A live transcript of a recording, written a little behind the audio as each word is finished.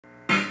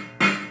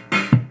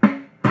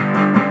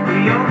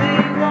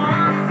only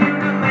wants you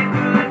to make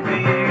good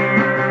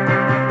beer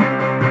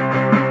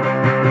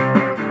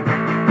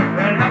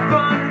and have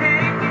fun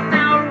hanging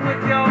out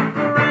with your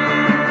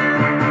friends.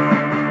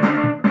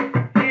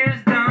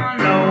 Here's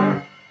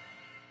Dono.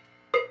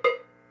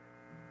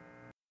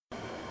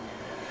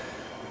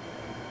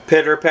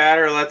 Pitter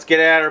patter, let's get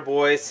at her,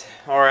 boys.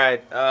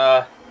 Alright,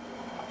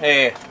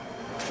 hey,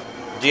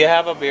 do you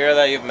have a beer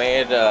that you've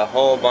made a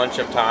whole bunch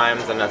of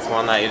times and it's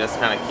one that you just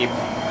kind of keep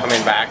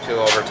coming back to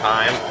over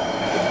time?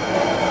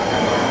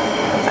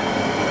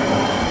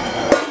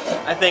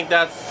 I think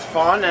that's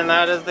fun, and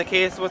that is the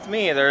case with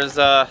me. There's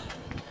a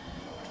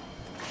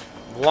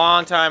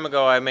long time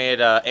ago I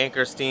made a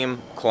Anchor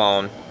Steam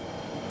clone.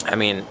 I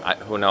mean,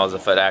 who knows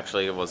if it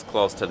actually was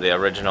close to the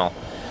original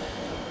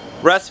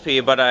recipe,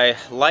 but I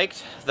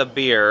liked the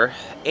beer,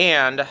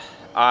 and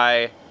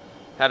I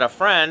had a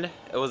friend,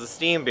 it was a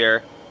steam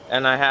beer,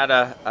 and I had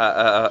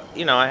I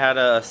had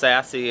a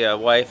sassy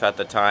wife at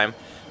the time,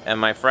 and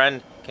my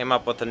friend came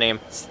up with the name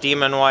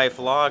Steamin Wife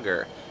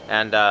Lager,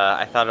 and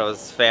I thought it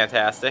was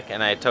fantastic,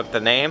 and I took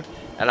the name,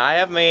 and I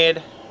have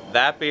made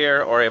that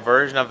beer, or a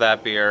version of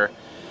that beer,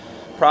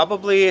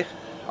 probably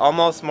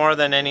almost more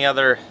than any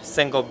other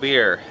single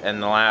beer in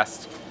the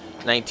last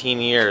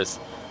 19 years.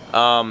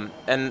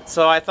 And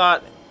so I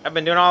thought, I've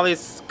been doing all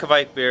these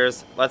Kvike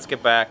beers, let's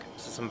get back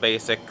to some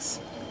basics.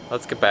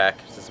 Let's get back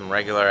to some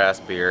regular ass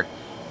beer.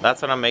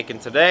 That's what I'm making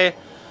today.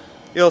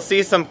 You'll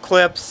see some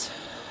clips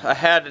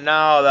ahead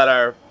now that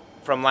are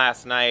from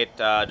last night,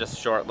 just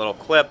short little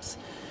clips.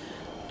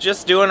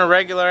 Just doing a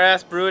regular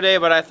ass brew day,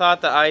 but I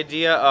thought the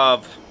idea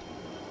of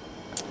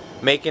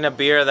making a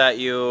beer that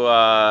you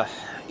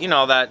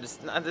that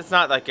it's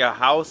not like a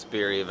house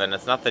beer even.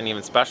 It's nothing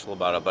even special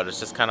about it, but it's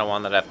just kind of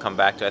one that I've come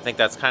back to. I think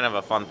that's kind of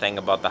a fun thing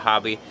about the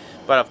hobby.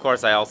 But of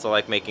course I also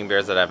like making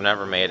beers that I've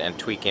never made and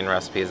tweaking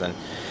recipes and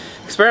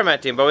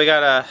experimenting. But we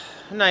got a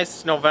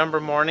nice November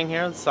morning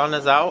here. The sun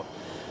is out,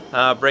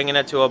 bringing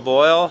it to a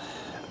boil.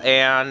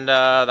 And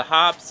the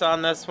hops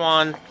on this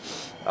one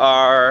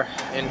are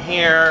in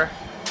here.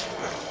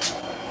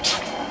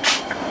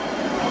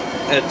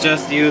 It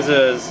just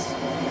uses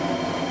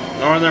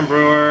Northern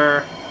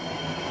Brewer,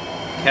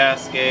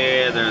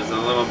 Cascade, there's a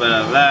little bit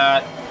of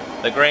that.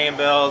 The grain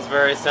bill is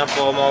very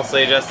simple,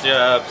 mostly just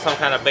some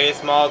kind of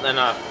base malt and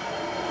a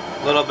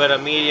little bit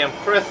of medium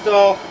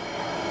crystal.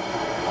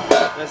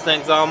 This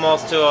thing's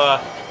almost to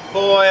a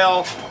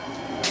boil,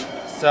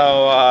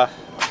 so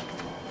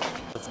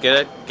let's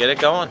get it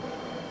going.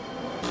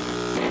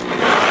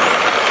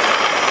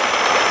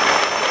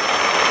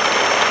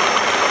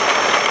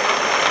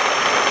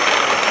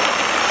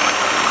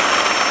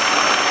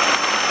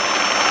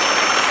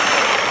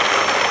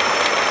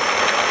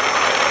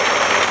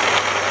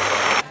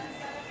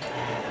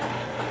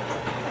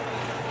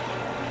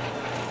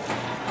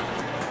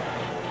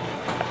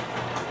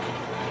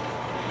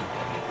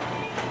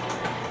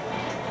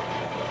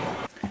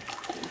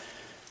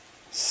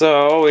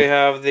 So we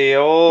have the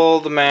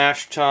old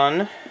mash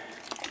tun,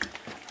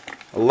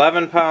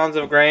 11 pounds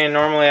of grain.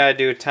 Normally I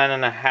do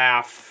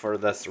 10.5 for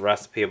this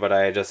recipe, but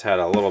I just had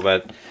a little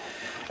bit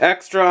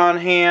extra on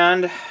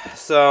hand.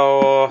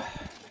 So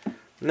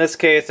in this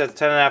case it's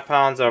 10.5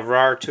 pounds of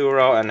raw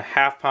Arturo and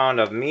 ½ pound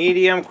of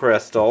medium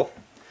crystal.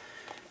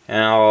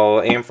 And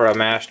I'll aim for a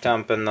mash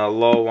temp in the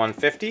low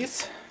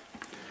 150s.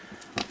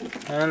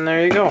 And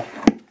there you go.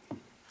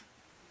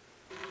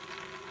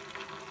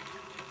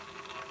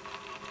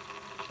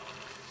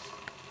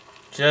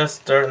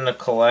 Just starting to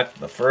collect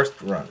the first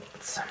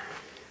runs.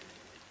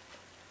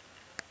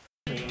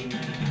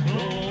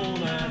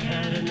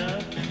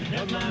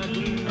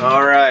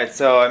 Alright,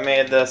 so I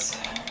made this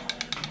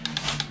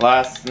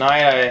last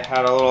night. I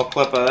had a little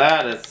clip of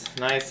that. It's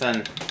nice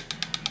and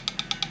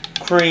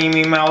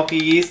creamy, milky,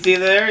 yeasty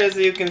there, as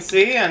you can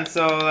see, and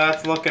so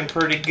that's looking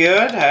pretty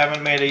good. I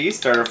haven't made a yeast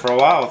starter for a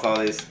while with all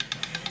these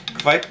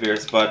Kvike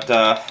beers, but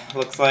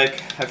looks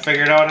like I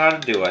figured out how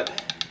to do it.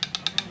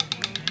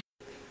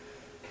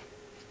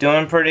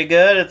 Doing pretty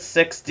good. It's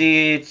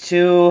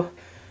 62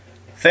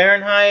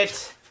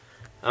 Fahrenheit.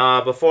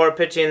 Before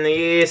pitching the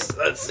yeast,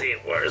 let's see,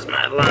 where's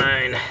my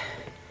line?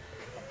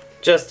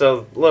 Just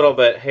a little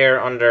bit here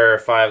under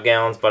 5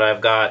 gallons, but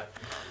I've got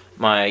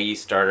my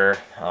yeast starter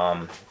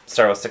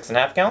start with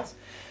 6.5 gallons.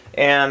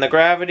 And the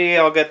gravity,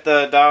 I'll get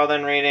the dialed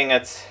in reading.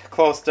 It's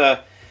close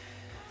to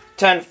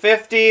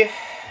 1050.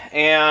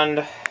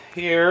 And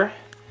here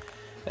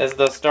is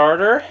the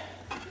starter.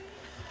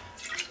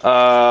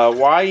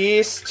 Y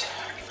yeast.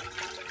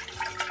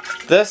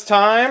 This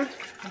time,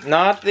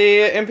 not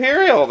the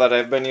Imperial that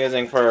I've been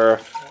using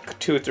for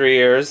 2-3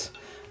 years.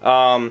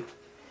 I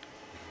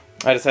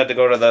just had to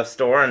go to the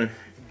store and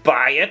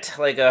buy it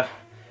like a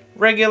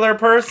regular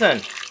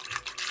person.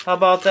 How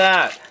about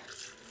that?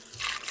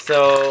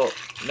 So,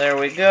 there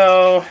we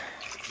go.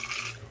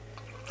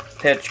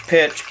 Pitch,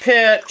 pitch,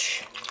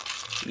 pitch.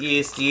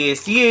 Yeast,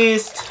 yeast,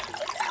 yeast.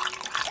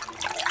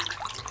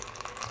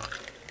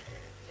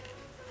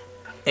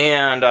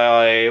 And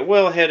I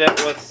will hit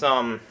it with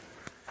some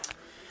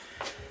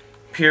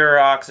pure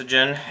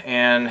oxygen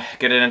and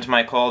get it into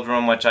my cold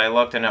room, which I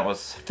looked and it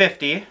was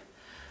 50.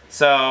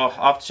 So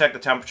I'll have to check the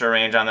temperature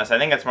range on this. I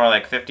think it's more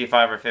like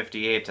 55 or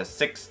 58 to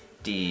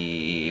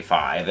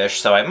 65-ish.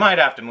 So I might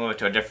have to move it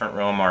to a different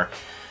room or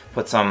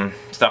put some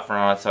stuff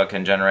around it so it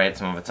can generate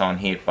some of its own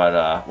heat.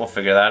 But we'll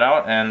figure that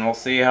out and we'll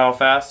see how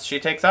fast she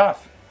takes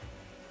off.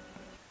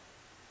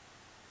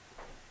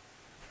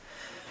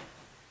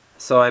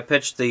 So I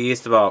pitched the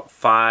yeast about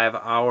 5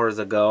 hours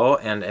ago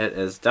and it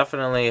is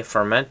definitely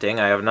fermenting.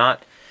 I have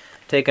not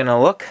taken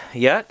a look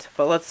yet,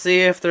 but let's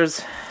see if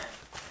there's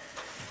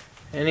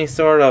any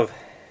sort of,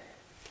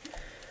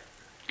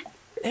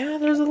 yeah,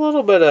 there's a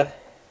little bit of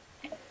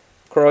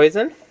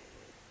krausen.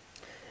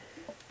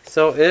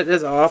 So it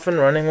is off and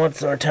running.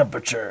 What's our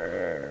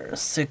temperature?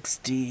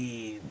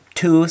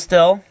 62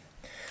 still.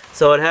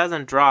 So it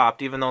hasn't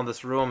dropped, even though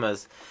this room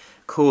is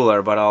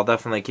cooler, but I'll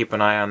definitely keep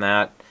an eye on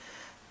that.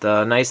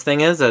 The nice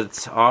thing is that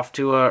it's off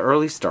to an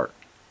early start.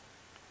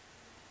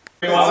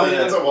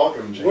 It's a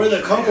welcome, James. Where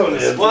the cocoa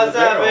is. What's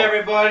up,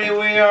 everybody?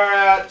 We are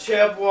at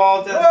Chip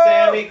Walton's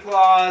Santa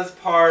Claus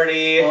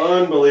party.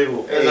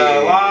 Unbelievable. There's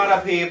a lot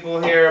of people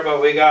here, but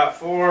we got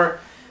 4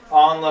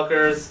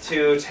 onlookers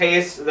to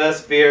taste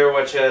this beer,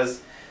 which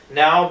has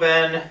now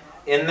been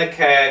in the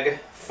keg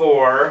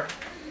for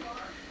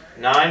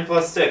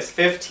 9 + 6,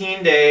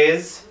 15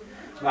 days.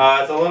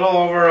 It's a little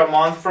over a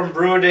month from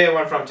brew day. It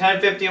went from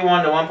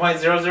 1051 to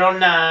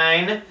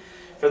 1.009.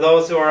 For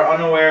those who are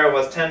unaware, it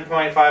was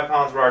 10.5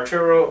 pounds raw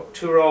churro,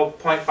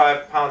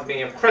 0.5 pounds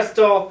medium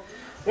crystal,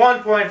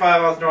 1.5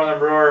 ounce Northern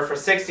Brewer for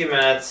 60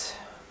 minutes,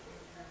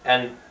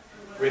 and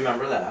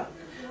remember that,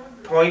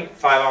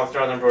 0.5 ounce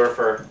Northern Brewer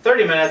for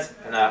 30 minutes,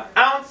 and an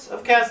ounce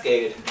of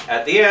Cascade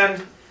at the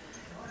end.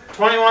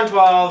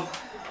 2112.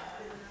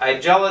 I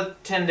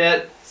gelatined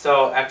it,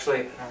 so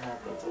actually, I don't know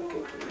if that's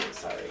okay for you.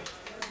 Sorry.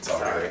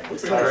 Sorry.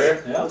 Sorry.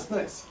 Yeah, that's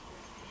nice.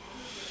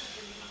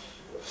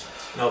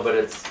 No, but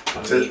it's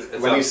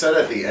when you said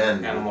at the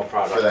end animal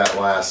product. for that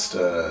last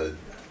the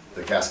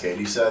Cascade,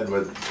 you said,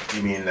 what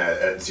you mean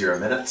at 0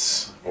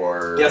 minutes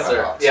or? Yes,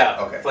 sir. Hops? Yeah.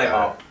 Okay. Flame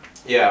out.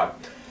 Yeah.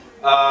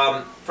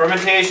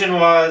 Fermentation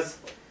was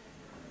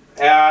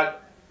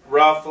at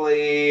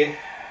roughly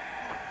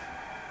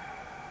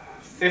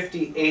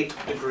 58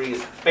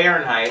 degrees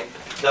Fahrenheit.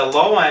 The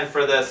low end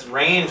for this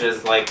range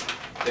is like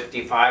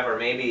 55 or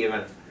maybe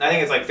even, I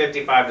think it's like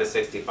 55 to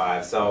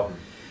 65. So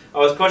I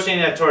was pushing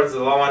it towards the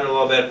low end a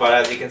little bit, but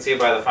as you can see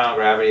by the final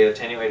gravity, it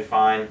attenuated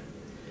fine.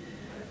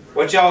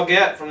 What y'all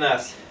get from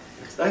this?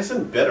 It's nice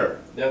and bitter.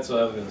 That's what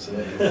I was going to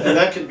say. And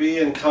that could be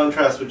in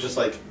contrast with just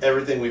like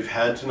everything we've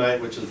had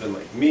tonight, which has been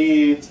like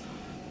meads,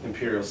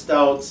 imperial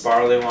stouts,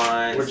 Barley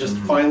wines. We're just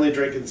finally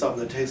drinking something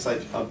that tastes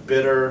like a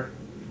bitter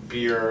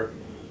beer.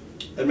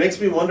 It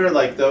makes me wonder,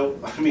 like, though,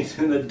 I mean,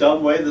 in a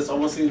dumb way, this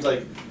almost seems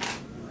like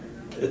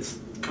it's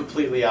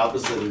completely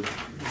opposite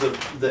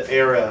of the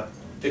era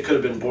it could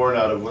have been born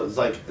out of. It's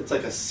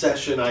like a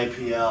session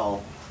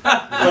IPL,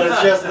 but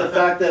it's just the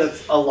fact that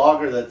it's a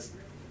lager that's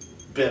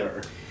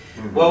bitter.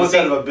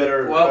 Instead of a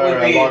bitter or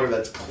a lager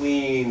that's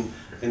clean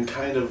and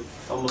kind of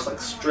almost like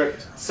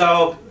stripped.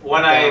 So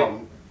when I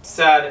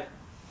said,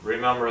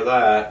 remember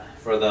that,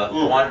 for the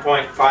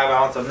 1.5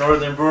 ounce of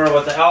Northern Brewer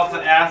with the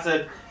alpha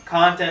acid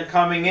content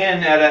coming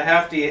in at a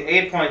hefty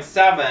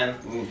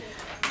 8.7,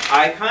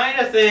 I kind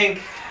of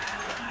think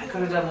I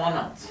could have done 1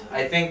 ounce.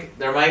 I think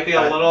there might be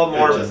a little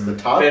more just the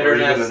top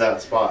bitterness or even in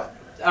that spot.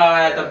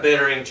 At the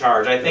bittering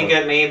charge. I think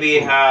it maybe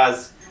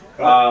has,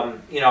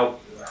 you know,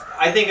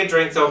 I think it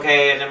drinks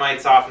okay and it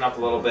might soften up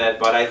a little bit,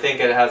 but I think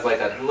it has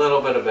like a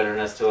little bit of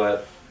bitterness to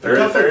it. There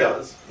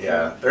does.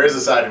 Yeah, there is a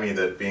side of me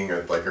that being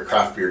a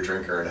craft beer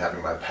drinker and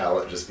having my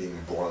palate just being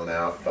blown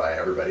out by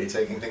everybody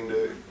taking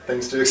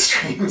things to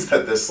extremes,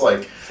 that this,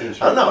 like, I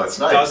don't know, it's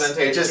nice. Doesn't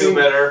taste too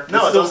bitter.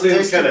 No, it doesn't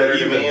taste too bitter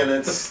to even. me, and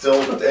it's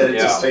still, it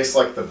just tastes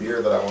like the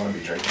beer that I want to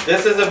be drinking.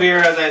 This is a beer,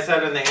 as I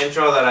said in the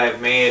intro, that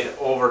I've made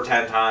over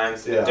 10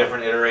 times,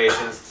 different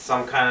iterations,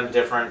 some kind of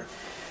different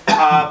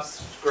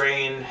hops,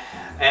 grain,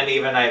 and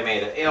even I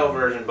made an ale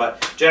version.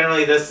 But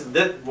generally, this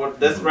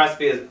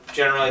recipe is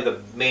generally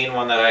the main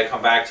one that I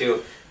come back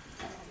to.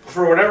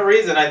 For whatever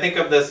reason, I think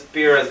of this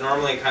beer as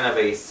normally kind of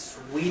a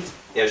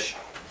sweet-ish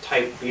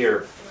type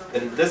beer.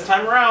 And this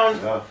time around,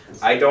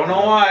 I don't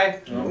know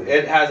why,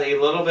 it has a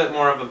little bit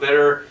more of a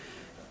bitter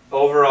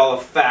overall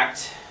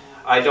effect.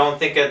 I don't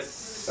think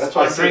it's undrinkable. That's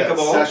why I say that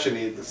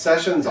session-y. The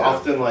session's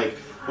often like,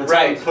 when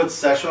someone puts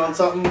session on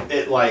something,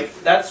 it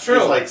like that's true.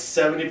 It's like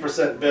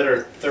 70%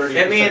 bitter, 30% sweet.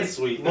 It means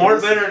more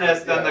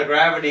bitterness than the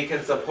gravity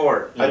can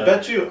support. I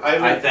bet you.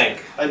 I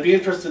think I'd be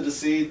interested to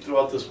see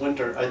throughout this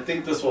winter. I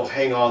think this will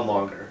hang on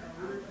longer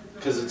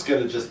because it's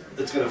gonna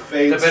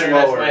fade the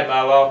bitterness slower. might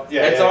mellow.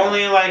 Yeah, it's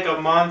only like a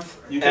month.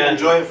 You can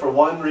enjoy it for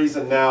one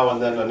reason now,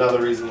 and then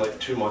another reason like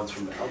 2 months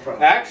from now.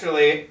 Probably.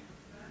 Actually,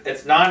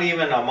 it's not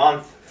even a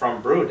month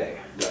from brew day.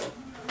 No.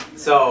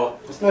 So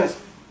it's nice.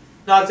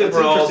 Not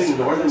super old. Interesting.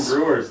 Northern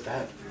Brewer is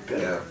that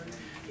bitter.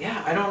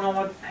 Yeah, I don't know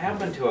what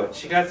happened to it.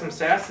 She got some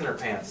sass in her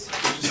pants.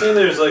 Did you say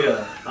there's like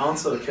an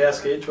ounce of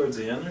Cascade towards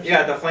the end? Or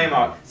yeah, the flame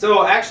out.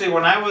 So actually,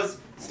 when I was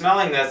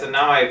smelling this, and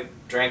now I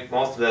drank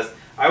most of this,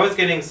 I was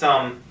getting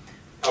some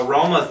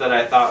aromas that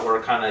I thought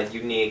were kind of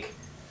unique,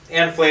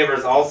 and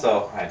flavors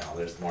also. I know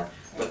there's more,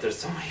 but there's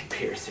so many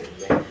beers here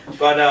today.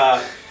 But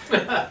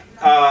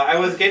I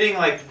was getting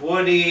like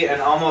woody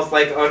and almost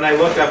like when I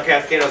looked up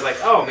Cascade, I was like,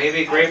 oh,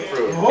 maybe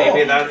grapefruit.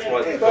 Maybe that's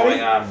what's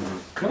going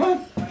on. Come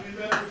on.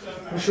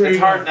 It's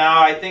hard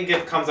now. I think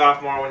it comes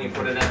off more when you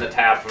put it in the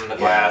tap from the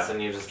glass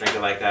and you just drink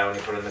it like that. When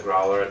you put it in the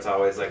growler, it's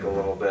always like a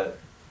little bit.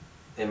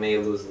 It may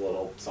lose a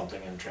little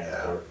something in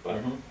transport,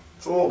 but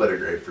it's a little bit of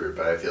grapefruit,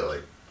 but I feel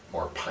like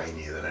more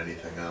piney than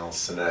anything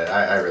else, and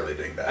I really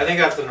dig that. I think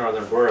that's the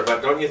Northern Brewer.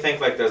 But don't you think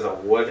like there's a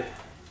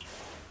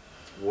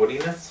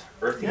woodiness,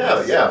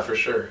 earthiness? Yeah, for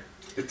sure.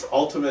 Its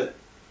ultimate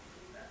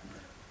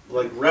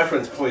like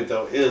reference point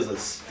though is a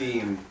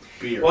steam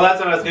beer. Well, that's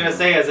what I was gonna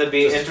say. Is it'd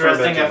be Just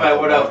interesting if fermented I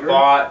with would have lager?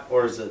 bought.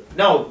 Or is it?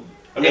 No,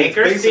 I mean,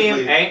 Anchor it's Steam.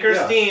 basically- Anchor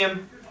yeah.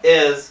 Steam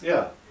is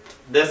Yeah.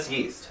 this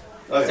yeast.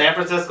 Okay. San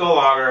Francisco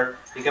Lager.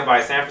 You can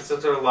buy San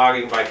Francisco Lager.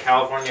 You can buy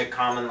California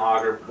Common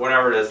Lager.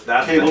 Whatever it is.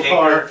 That's Cable the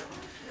car. Anchor.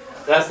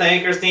 That's the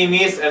Anchor Steam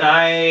yeast, and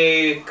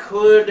I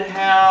could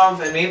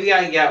have, and maybe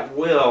I yet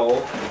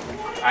will.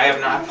 I have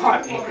not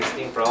bought Anchor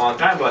Steam for a long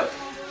time, but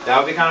that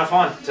would be kind of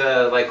fun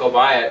to like go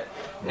buy it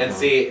and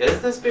see,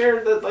 is this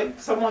beer that like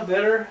somewhat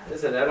bitter?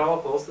 Is it at all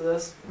close to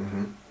this?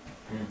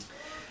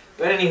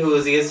 But any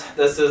whoosies,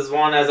 this is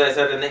one, as I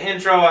said in the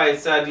intro, I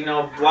said, you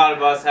know, a lot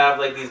of us have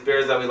like these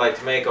beers that we like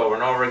to make over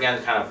and over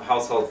again, kind of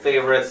household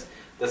favorites.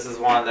 This is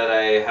one that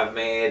I have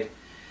made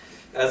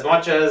as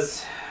much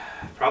as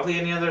probably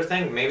any other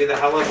thing. Maybe the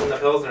Hellas and the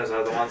Pilsners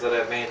are the ones that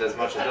I've made as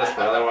much as this,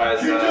 but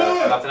otherwise,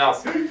 nothing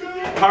else.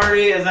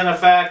 Party is in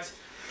effect.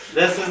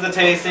 This is the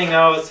tasting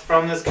notes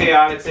from this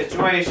chaotic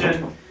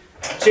situation.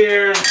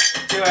 Cheers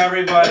to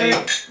everybody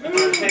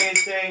for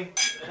tasting.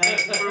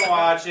 Thank you for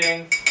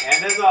watching.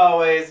 And as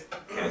always,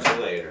 catch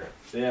you later.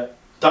 Yeah.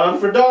 Don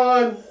for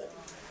Don.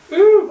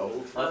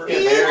 Woo! Let's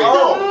get Barry's.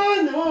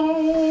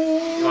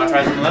 Oh. You want to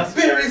try some of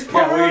this? Barry's Yeah,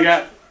 what do you porch.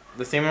 got?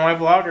 The Steamin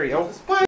Wife Lager, yo.